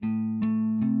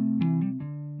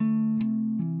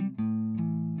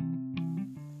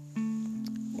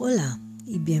Hola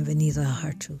y bienvenido a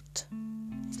Heart Truth.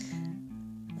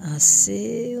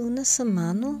 Hace una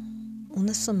semana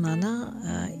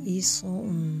hizo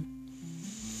un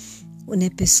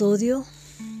episodio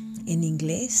en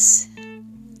inglés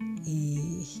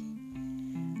y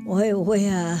hoy voy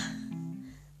a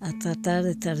tratar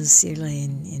de traducirlo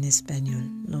en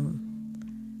español lo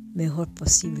mejor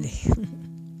posible.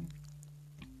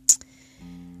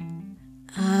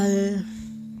 Al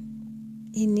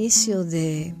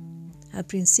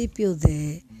principio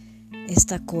de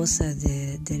esta cosa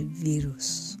del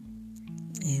virus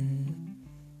en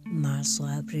marzo,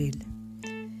 abril,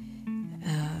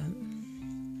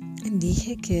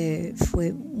 dije que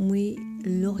fue muy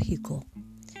lógico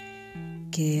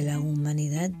que la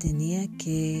humanidad tenía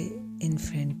que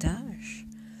enfrentar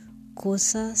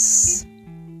cosas,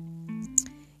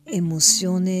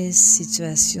 emociones,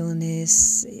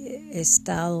 situaciones,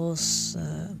 estados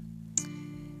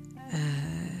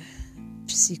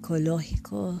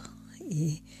psicológico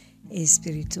y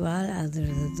espiritual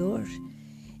alrededor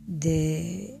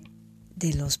de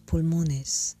los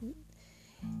pulmones,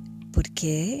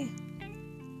 porque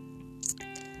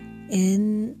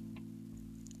en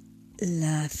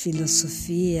la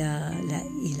filosofía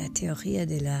y la teoría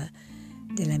de la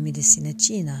medicina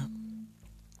china,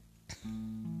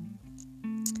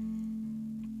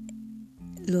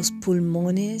 los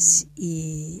pulmones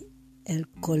y el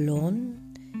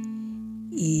colon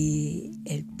y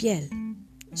el piel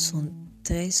son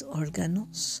tres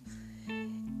órganos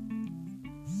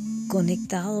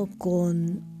conectados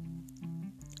con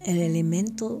el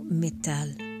elemento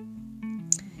metal.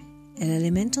 El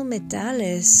elemento metal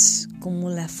es como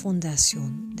la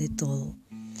fundación de todo.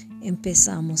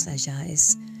 Empezamos allá,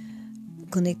 es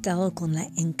conectado con la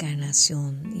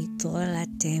encarnación y todo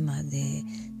el tema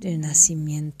del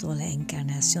nacimiento, la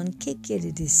encarnación. ¿Qué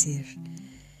quiere decir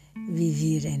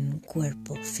vivir en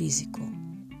cuerpo físico?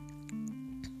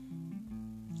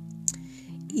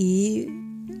 Y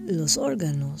los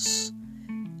órganos,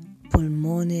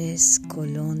 pulmones,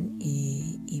 colon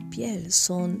y piel,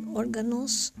 son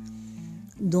órganos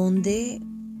donde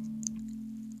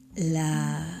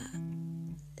la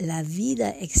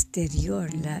vida exterior,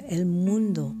 el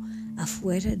mundo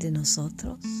afuera de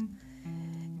nosotros,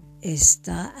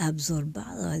 está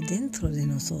absorbado adentro de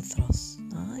nosotros,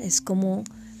 ¿no? Es como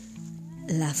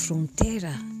la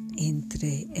frontera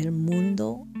entre el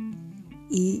mundo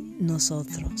y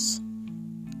nosotros.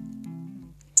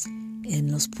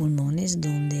 En los pulmones,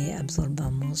 donde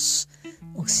absorbamos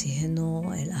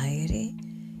oxígeno, el aire,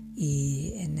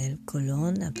 y en el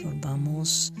colon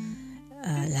absorbamos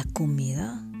la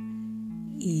comida,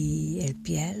 y el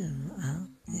piel,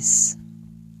 es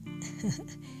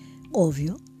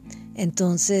obvio.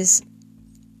 Entonces,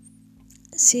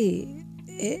 sí,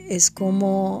 es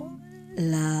como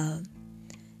la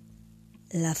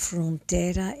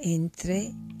frontera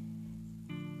entre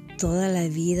toda la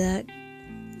vida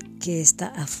que está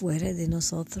afuera de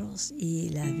nosotros y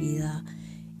la vida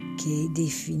que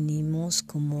definimos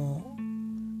como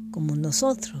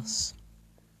nosotros.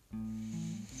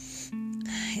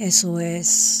 Eso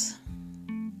es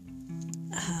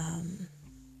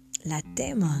la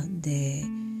tema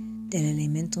del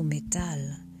elemento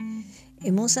metal.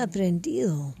 Hemos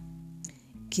aprendido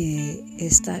que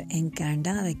estar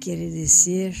encarnada quiere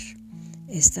decir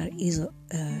estar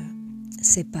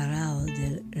separado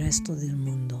del resto del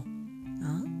mundo,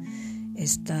 ¿no?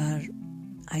 Estar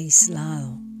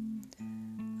aislado,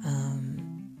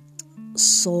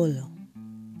 solo,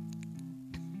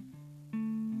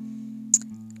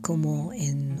 como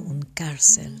en un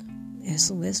cárcel.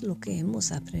 Eso es lo que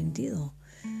hemos aprendido.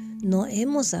 No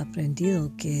hemos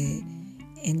aprendido que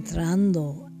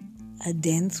entrando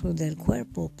adentro del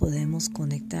cuerpo podemos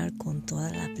conectar con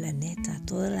toda la planeta,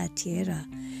 toda la tierra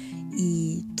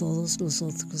y todos los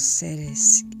otros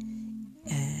seres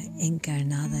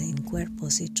encarnados en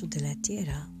cuerpos hechos de la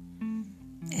tierra.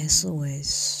 Eso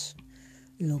es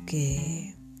lo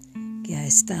que ha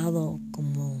estado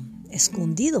como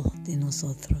escondido de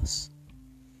nosotros.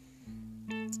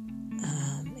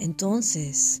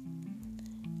 Entonces,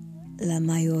 la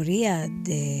mayoría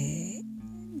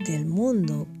del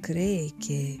mundo cree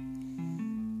que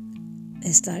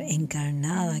estar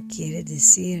encarnada quiere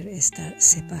decir estar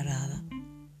separada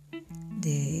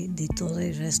de todo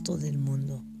el resto del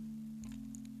mundo.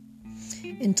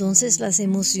 Entonces, las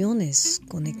emociones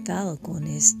conectadas con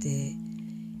este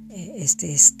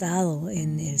estado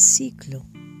en el ciclo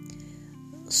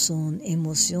son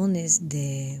emociones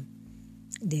de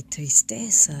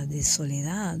tristeza, de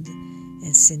soledad,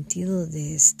 el sentido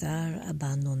de estar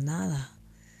abandonada.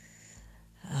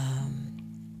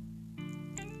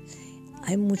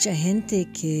 hay mucha gente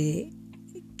que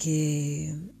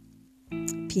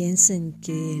piensan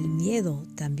que el miedo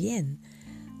también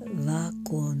va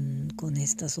con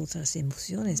estas otras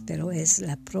emociones, pero es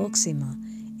la próxima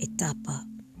etapa.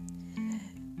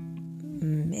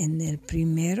 En el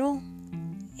primero,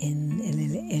 en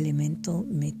el elemento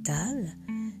metal,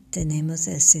 tenemos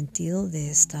el sentido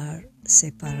de estar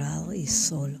separado y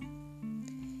solo.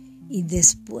 Y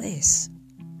después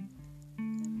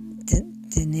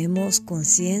tenemos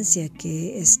conciencia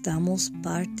que estamos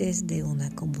partes de una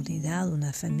comunidad,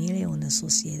 una familia, una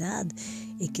sociedad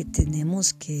y que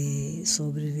tenemos que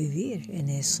sobrevivir en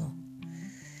eso.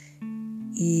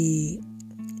 Y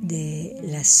de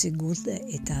la segunda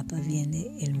etapa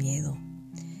viene el miedo.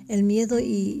 El miedo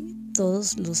y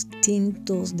todos los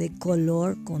tintos de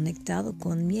color conectado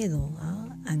con miedo,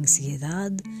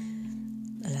 ansiedad,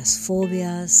 las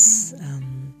fobias,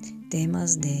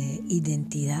 temas de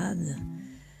identidad.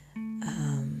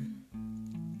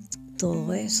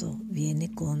 Todo eso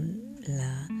viene con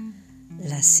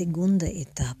la segunda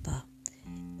etapa,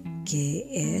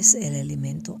 que es el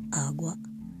elemento agua.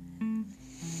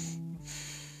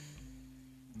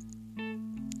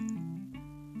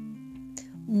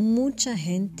 Mucha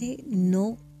gente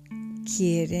no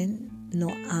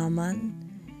aman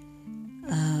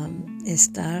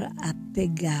estar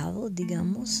apegado,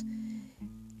 digamos,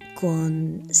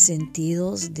 con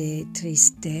sentidos de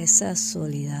tristeza,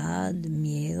 soledad,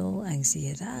 miedo,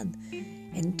 ansiedad.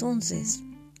 Entonces,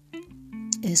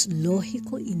 es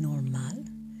lógico y normal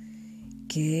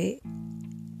que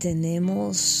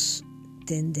tenemos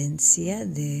tendencia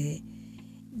de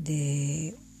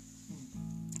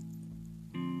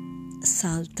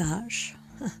saltar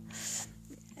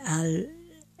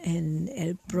en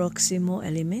el próximo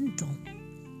elemento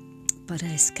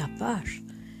para escapar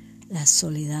la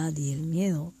soledad y el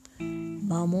miedo.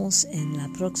 Vamos en la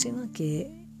próxima,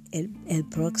 que el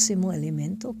próximo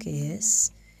elemento, que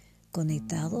es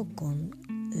conectado con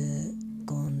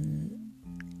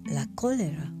la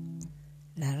cólera,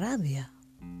 la rabia.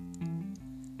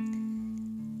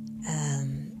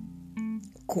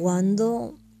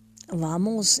 Cuando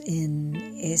vamos en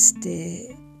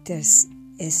este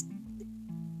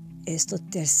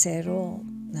tercero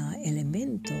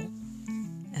elemento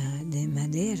de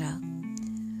madera,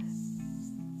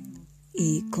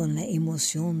 y con la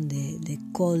emoción de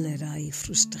cólera y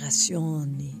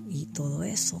frustración y todo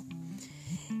eso,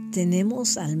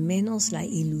 tenemos al menos la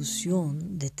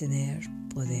ilusión de tener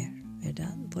poder,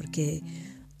 ¿verdad? Porque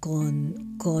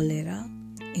con cólera,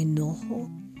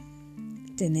 enojo,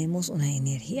 tenemos una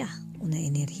energía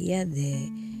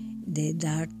de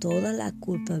dar toda la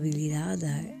culpabilidad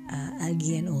a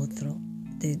alguien otro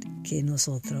que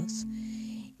nosotros,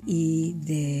 y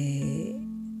de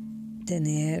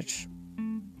tener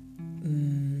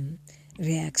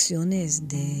reacciones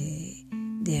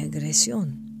de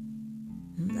agresión.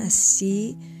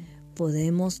 Así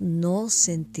podemos no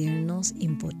sentirnos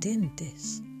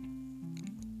impotentes.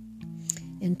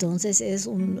 Entonces es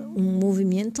un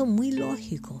movimiento muy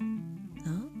lógico,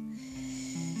 ¿no?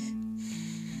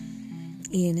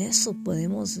 Y en eso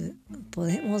podemos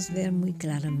ver muy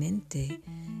claramente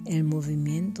el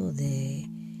movimiento de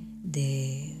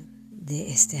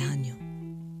este año,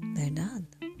 ¿verdad?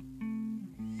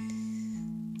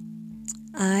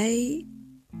 Hay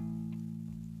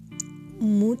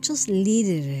muchos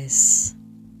líderes,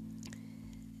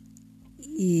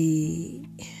 y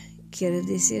quiero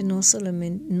decir no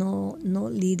solamente no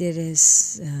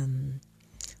líderes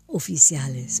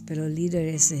oficiales, pero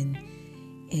líderes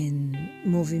en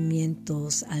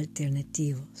movimientos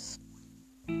alternativos,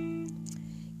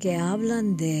 que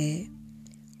hablan de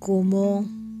cómo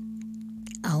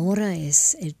ahora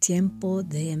es el tiempo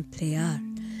de emplear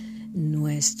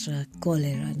nuestra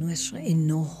cólera, nuestro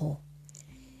enojo,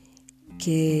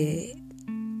 que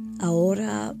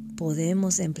ahora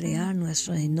podemos emplear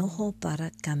nuestro enojo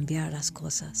para cambiar las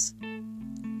cosas.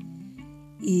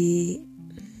 Y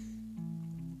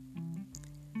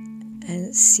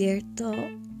en cierto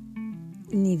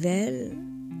nivel,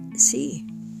 sí,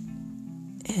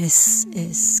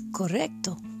 es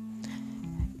correcto,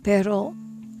 pero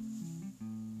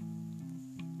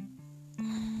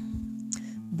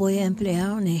voy a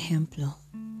emplear un ejemplo.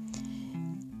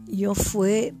 Yo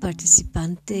fui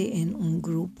participante en un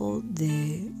grupo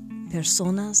de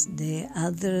personas de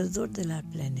alrededor del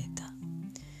planeta.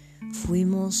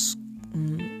 Fuimos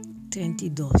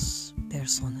 32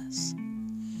 personas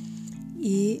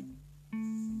y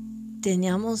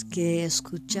teníamos que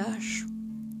escuchar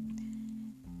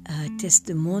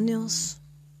testimonios,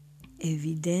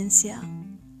 evidencia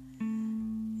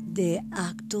de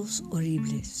actos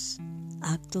horribles,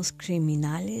 actos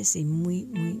criminales y muy,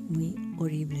 muy, muy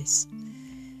horribles.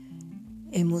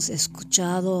 Hemos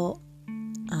escuchado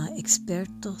a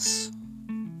expertos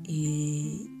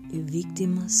y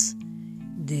víctimas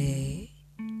de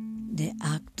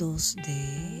actos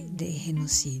de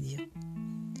genocidio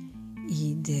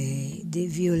y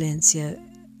de violencia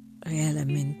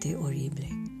realmente horrible.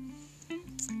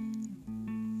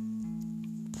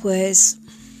 Pues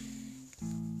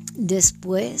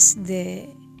después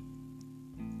de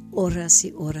horas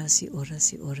y horas y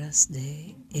horas y horas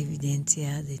de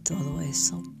evidencia de todo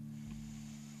eso,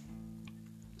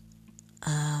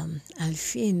 al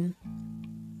fin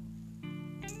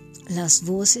las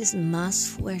voces más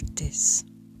fuertes,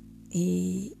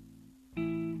 y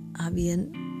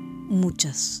habían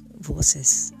muchas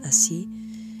voces así,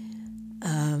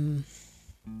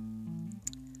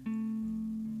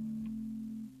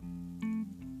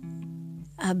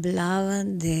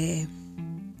 hablaban de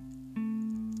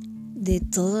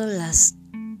todas las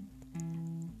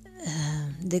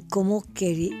de cómo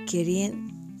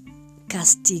querían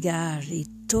castigar y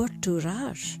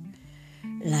torturar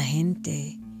la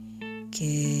gente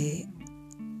que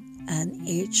han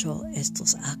hecho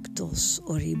estos actos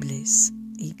horribles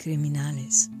y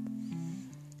criminales.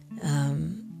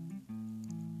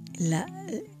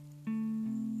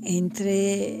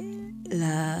 Entre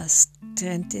las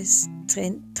 30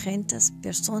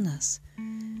 personas,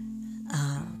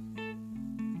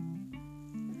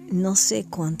 no sé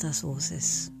cuántas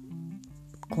voces,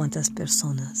 cuántas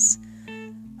personas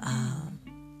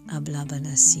hablaban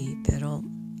así, pero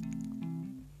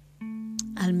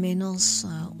al menos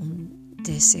un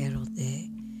tercero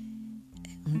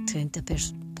un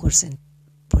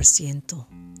 30%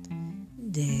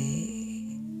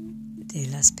 de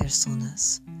las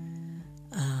personas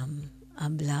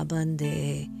hablaban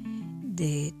de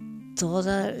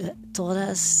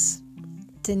todas,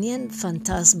 tenían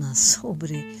fantasmas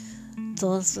sobre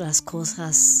todas las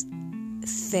cosas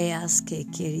feas que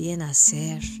querían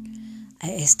hacer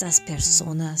a estas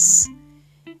personas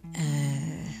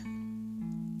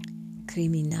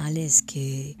criminales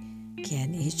que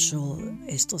han hecho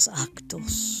estos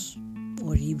actos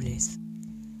horribles.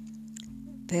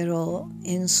 Pero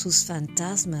en sus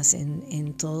fantasmas,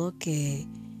 en todo que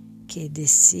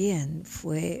decían,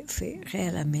 fue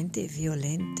realmente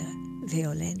violente.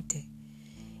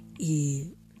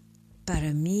 Y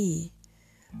para mí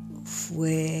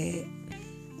fue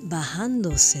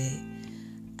bajándose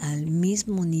al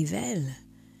mismo nivel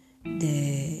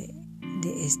de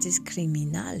estos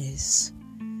criminales.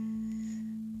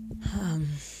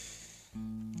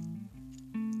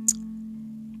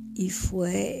 Y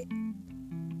fue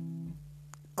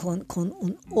con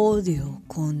un odio,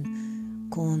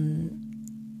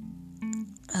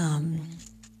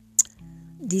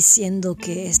 diciendo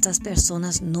que estas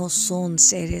personas no son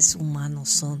seres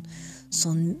humanos,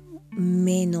 son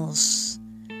menos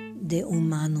de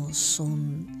humanos,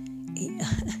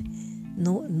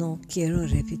 no quiero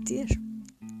repetir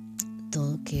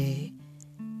todo que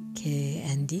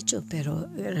han dicho, pero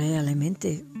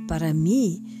realmente para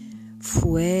mí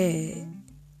fue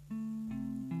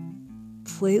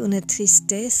una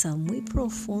tristeza muy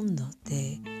profunda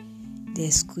de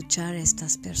escuchar a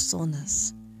estas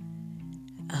personas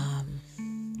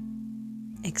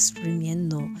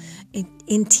exprimiendo.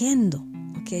 Entiendo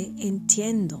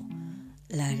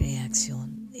la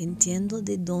reacción, entiendo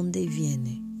de dónde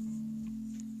viene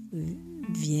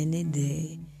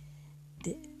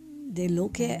de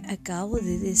lo que acabo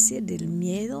de decir, del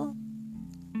miedo,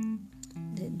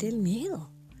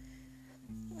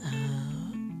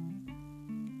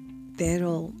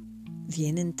 pero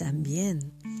vienen también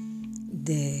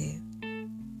de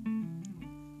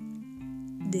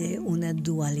una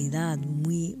dualidad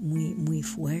muy, muy, muy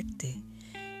fuerte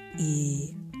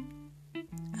y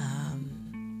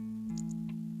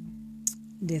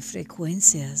de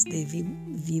frecuencias, de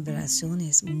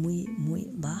vibraciones muy, muy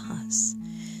bajas.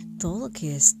 Todo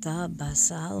que está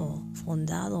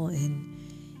fundado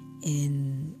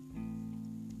en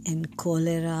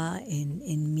cólera,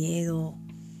 en miedo,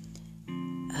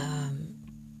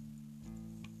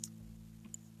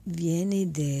 viene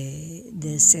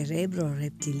del cerebro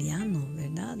reptiliano,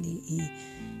 ¿verdad? Y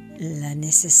la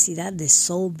necesidad de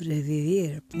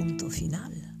sobrevivir, punto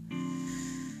final.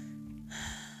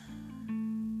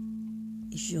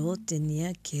 Yo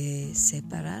tenía que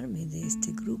separarme de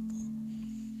este grupo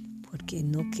porque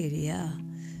no quería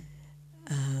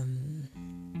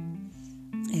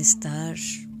estar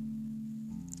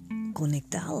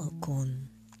conectado con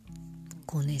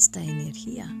esta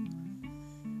energía.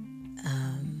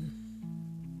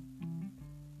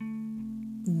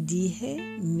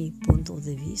 dije mi punto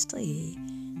de vista y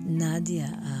nadie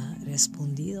ha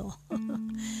respondido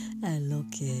a lo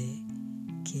que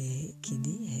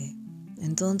dije.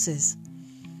 Entonces,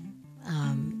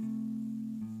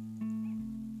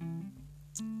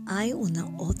 hay una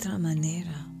otra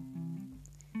manera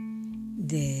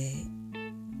de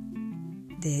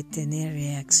tener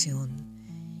reacción.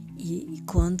 Y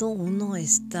cuando uno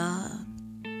está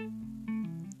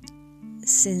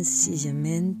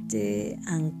sencillamente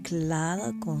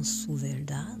anclada con su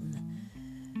verdad,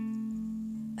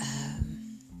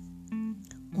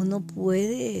 uno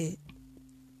puede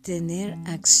tener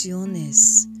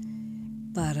acciones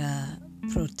para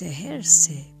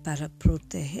protegerse, para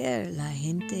proteger la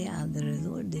gente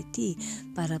alrededor de ti,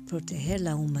 para proteger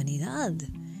la humanidad.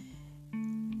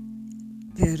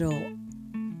 Pero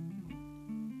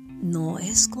no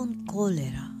es con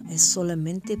cólera, es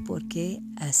solamente porque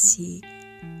así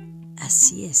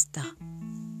está.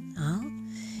 ¿Ah?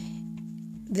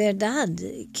 Verdad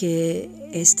que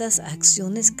estas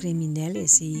acciones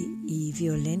criminales y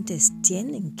violentas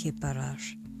tienen que parar.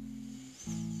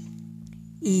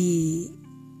 Y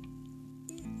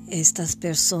estas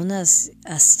personas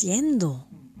haciendo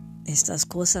estas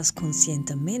cosas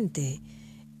conscientemente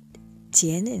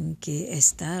tienen que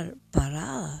estar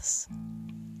paradas.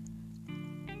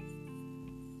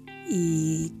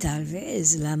 Y tal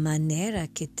vez la manera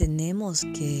que tenemos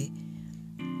que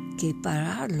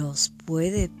pararlos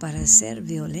puede parecer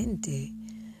violente,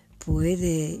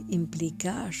 puede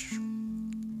implicar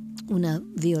una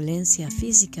violencia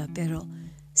física, pero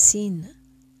sin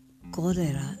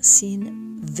cólera,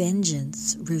 sin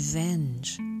vengeance,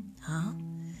 revenge. ¿Ah?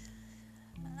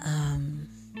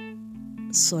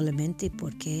 Solamente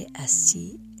porque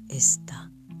así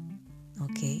está.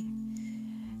 ¿Ok?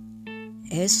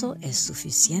 Eso es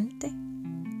suficiente.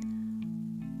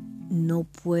 No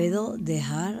puedo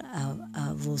dejar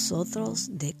a vosotros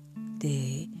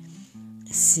de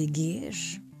seguir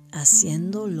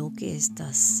haciendo lo que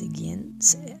estás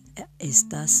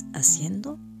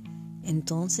haciendo.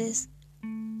 Entonces,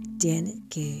 tiene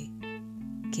que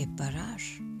parar.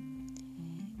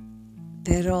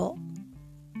 Pero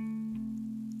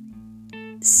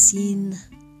sin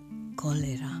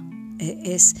cólera.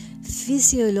 Es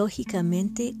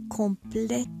fisiológicamente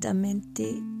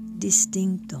completamente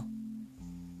distinto.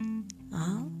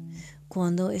 ¿Ah?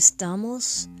 Cuando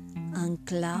estamos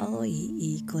anclados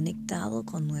y conectados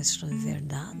con nuestra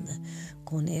verdad,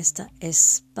 con esta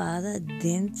espada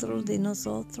dentro de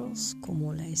nosotros,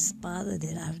 como la espada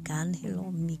del arcángel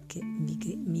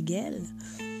Miguel.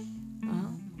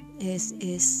 ¿Ah? Es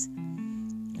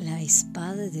la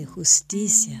espada de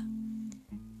justicia,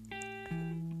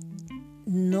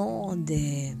 no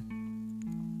de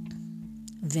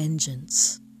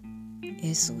vengeance.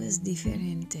 Eso es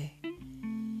diferente.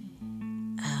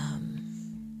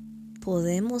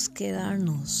 Podemos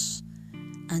quedarnos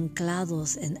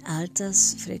anclados en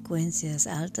altas frecuencias,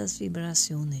 altas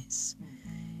vibraciones,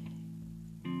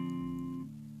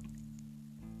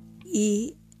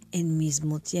 y en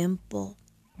mismo tiempo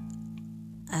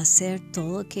hacer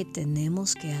todo lo que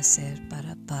tenemos que hacer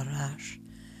para parar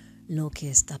lo que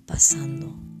está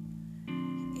pasando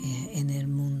en el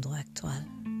mundo actual.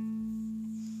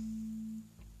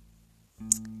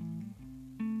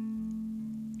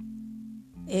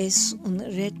 Es un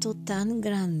reto tan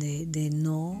grande de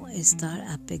no estar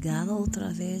apegado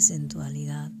otra vez en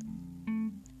dualidad.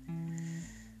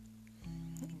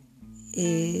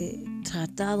 He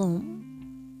tratado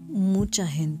mucha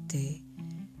gente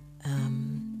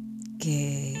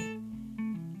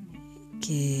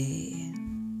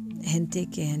gente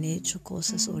que han hecho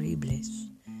cosas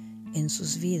horribles en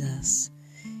sus vidas,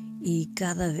 y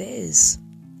cada vez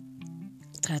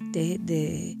traté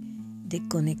de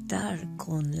conectar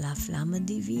con la flama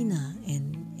divina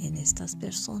en estas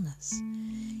personas.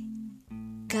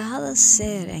 Cada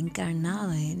ser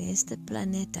encarnado en este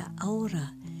planeta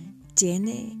ahora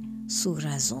tiene su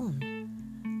razón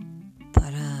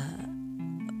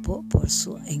por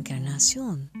su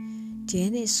encarnación,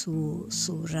 tiene su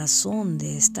razón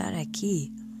de estar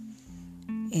aquí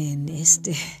en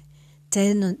este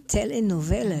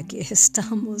telenovela que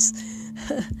estamos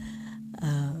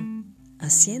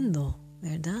haciendo,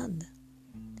 ¿verdad?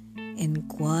 En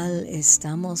cual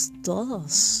estamos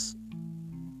todos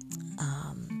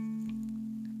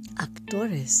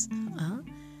actores.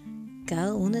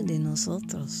 Cada uno de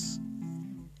nosotros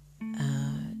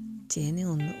tiene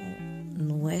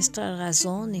nuestra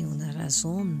razón y una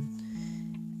razón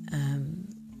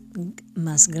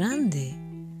más grande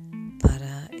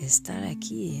para estar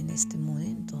aquí en este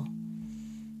momento.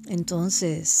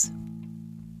 Entonces,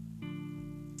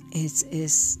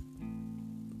 es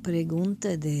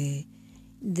pregunta de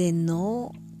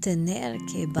no tener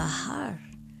que bajar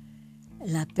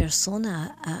la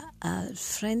persona al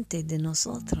frente de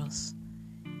nosotros.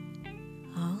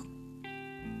 ¿Ah?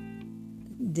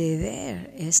 De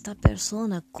ver esta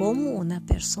persona como una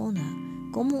persona,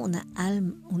 como un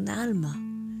alma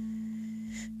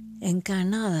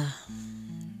encarnada,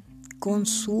 con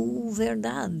su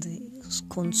verdad,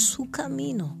 con su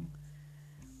camino.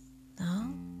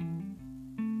 ¿No?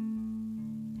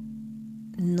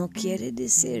 No quiere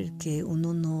decir que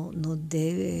uno no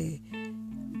debe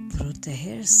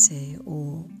protegerse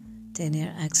o tener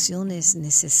acciones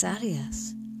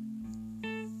necesarias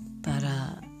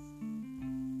para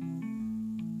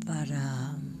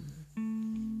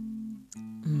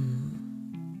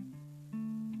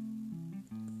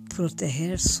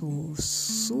proteger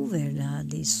su verdad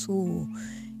y su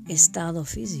estado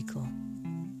físico.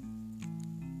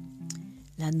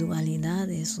 La dualidad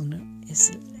es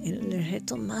el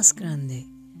reto más grande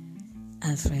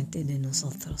al frente de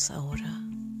nosotros ahora.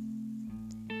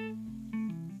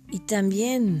 Y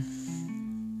también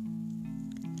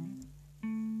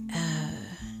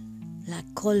la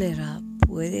cólera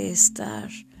puede estar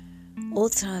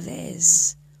otra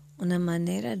vez una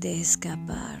manera de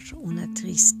escapar, una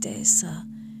tristeza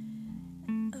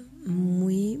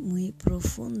muy, muy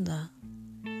profunda.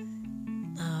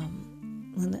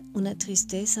 Una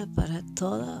tristeza para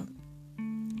todo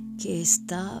que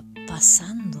está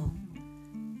pasando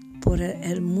por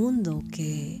el mundo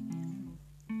que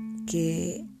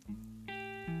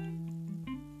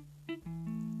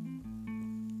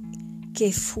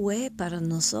fue para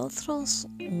nosotros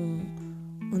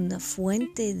una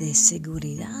fuente de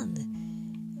seguridad,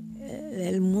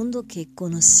 el mundo que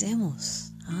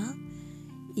conocemos, ¿ah?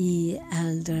 Y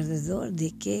alrededor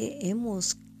de que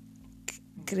hemos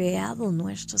creado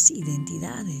nuestras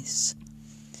identidades.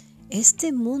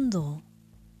 Este mundo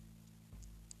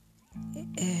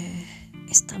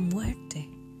está muerto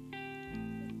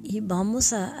y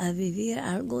vamos a vivir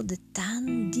algo de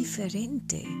tan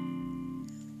diferente.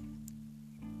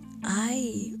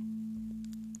 Hay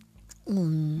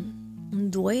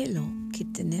un duelo que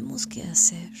tenemos que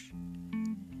hacer,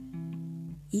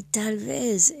 y tal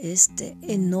vez este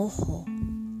enojo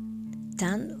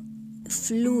tan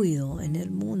fluido en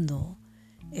el mundo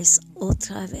es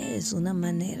otra vez una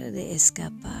manera de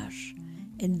escapar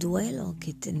el duelo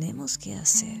que tenemos que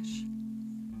hacer,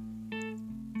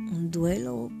 un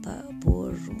duelo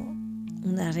por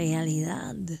una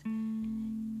realidad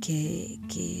que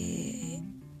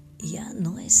ya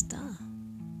no está.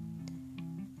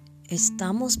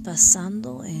 Estamos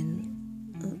pasando en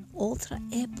otra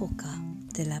época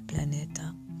de la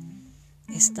planeta.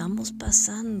 Estamos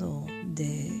pasando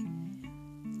de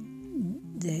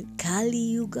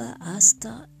Kali Yuga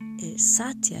hasta el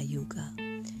Satya Yuga,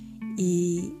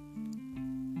 y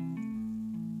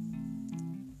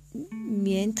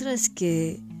mientras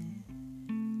que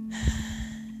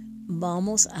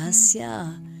vamos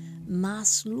hacia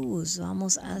más luz,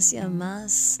 vamos hacia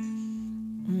más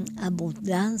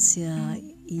abundancia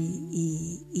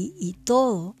y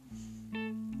todo,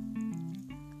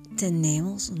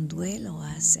 tenemos un duelo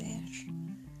a hacer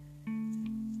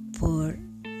por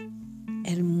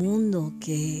el mundo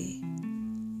que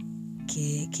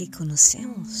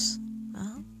conocemos,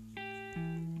 ¿no?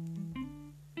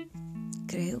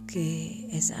 Creo que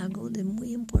es algo de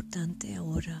muy importante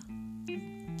ahora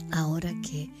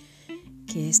que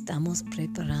estamos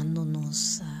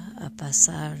preparándonos a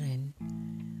pasar en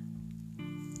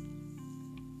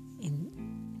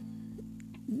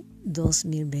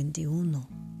 2021.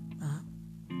 ¿Ah?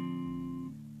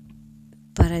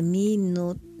 Para mí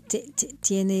no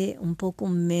tiene un poco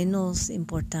menos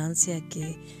importancia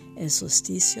que el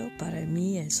solsticio. Para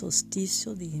mí el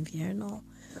solsticio de invierno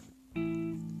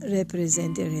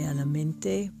representa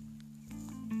realmente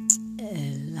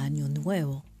el año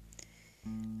nuevo,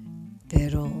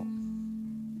 pero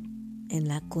en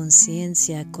la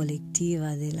conciencia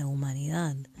colectiva de la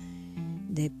humanidad,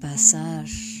 de pasar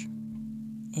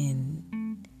en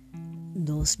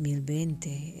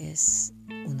 2020 es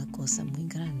una cosa muy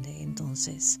grande.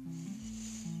 Entonces,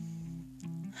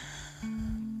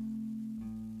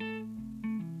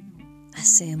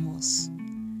 hacemos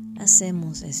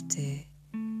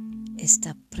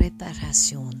esta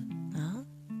preparación, ¿no?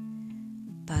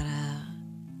 Para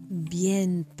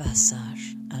bien pasar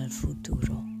al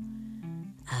futuro,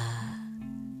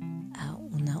 a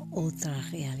una otra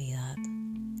realidad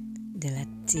de la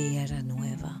tierra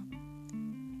nueva,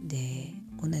 de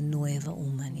una nueva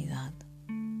humanidad.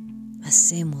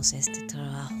 Hacemos este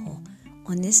trabajo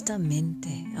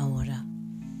honestamente ahora,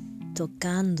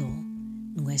 tocando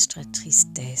nuestra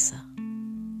tristeza,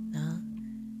 ¿no?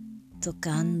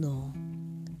 Tocando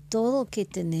todo que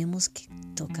tenemos que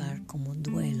tocar como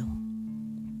duelo,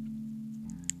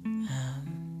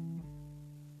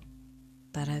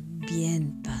 para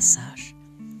bien pasar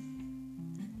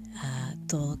a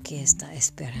todo que está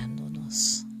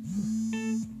esperándonos.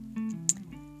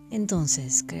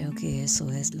 Entonces creo que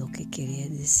eso es lo que quería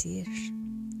decir.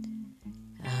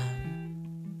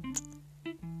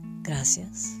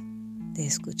 Gracias de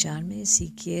escucharme.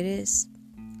 Si quieres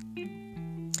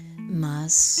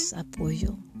más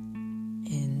apoyo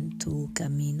en tu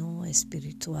camino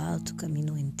espiritual, tu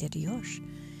camino interior,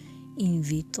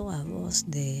 invito a vos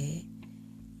de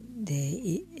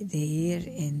ir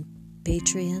en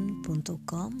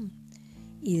patreon.com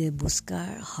y de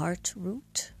buscar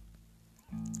Heartroot,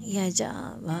 y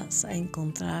allá vas a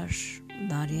encontrar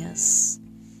varias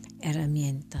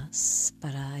herramientas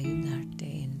para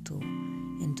ayudarte en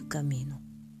tu camino.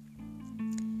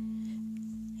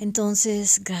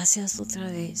 Entonces, gracias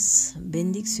otra vez,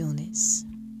 bendiciones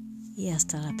y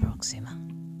hasta la próxima.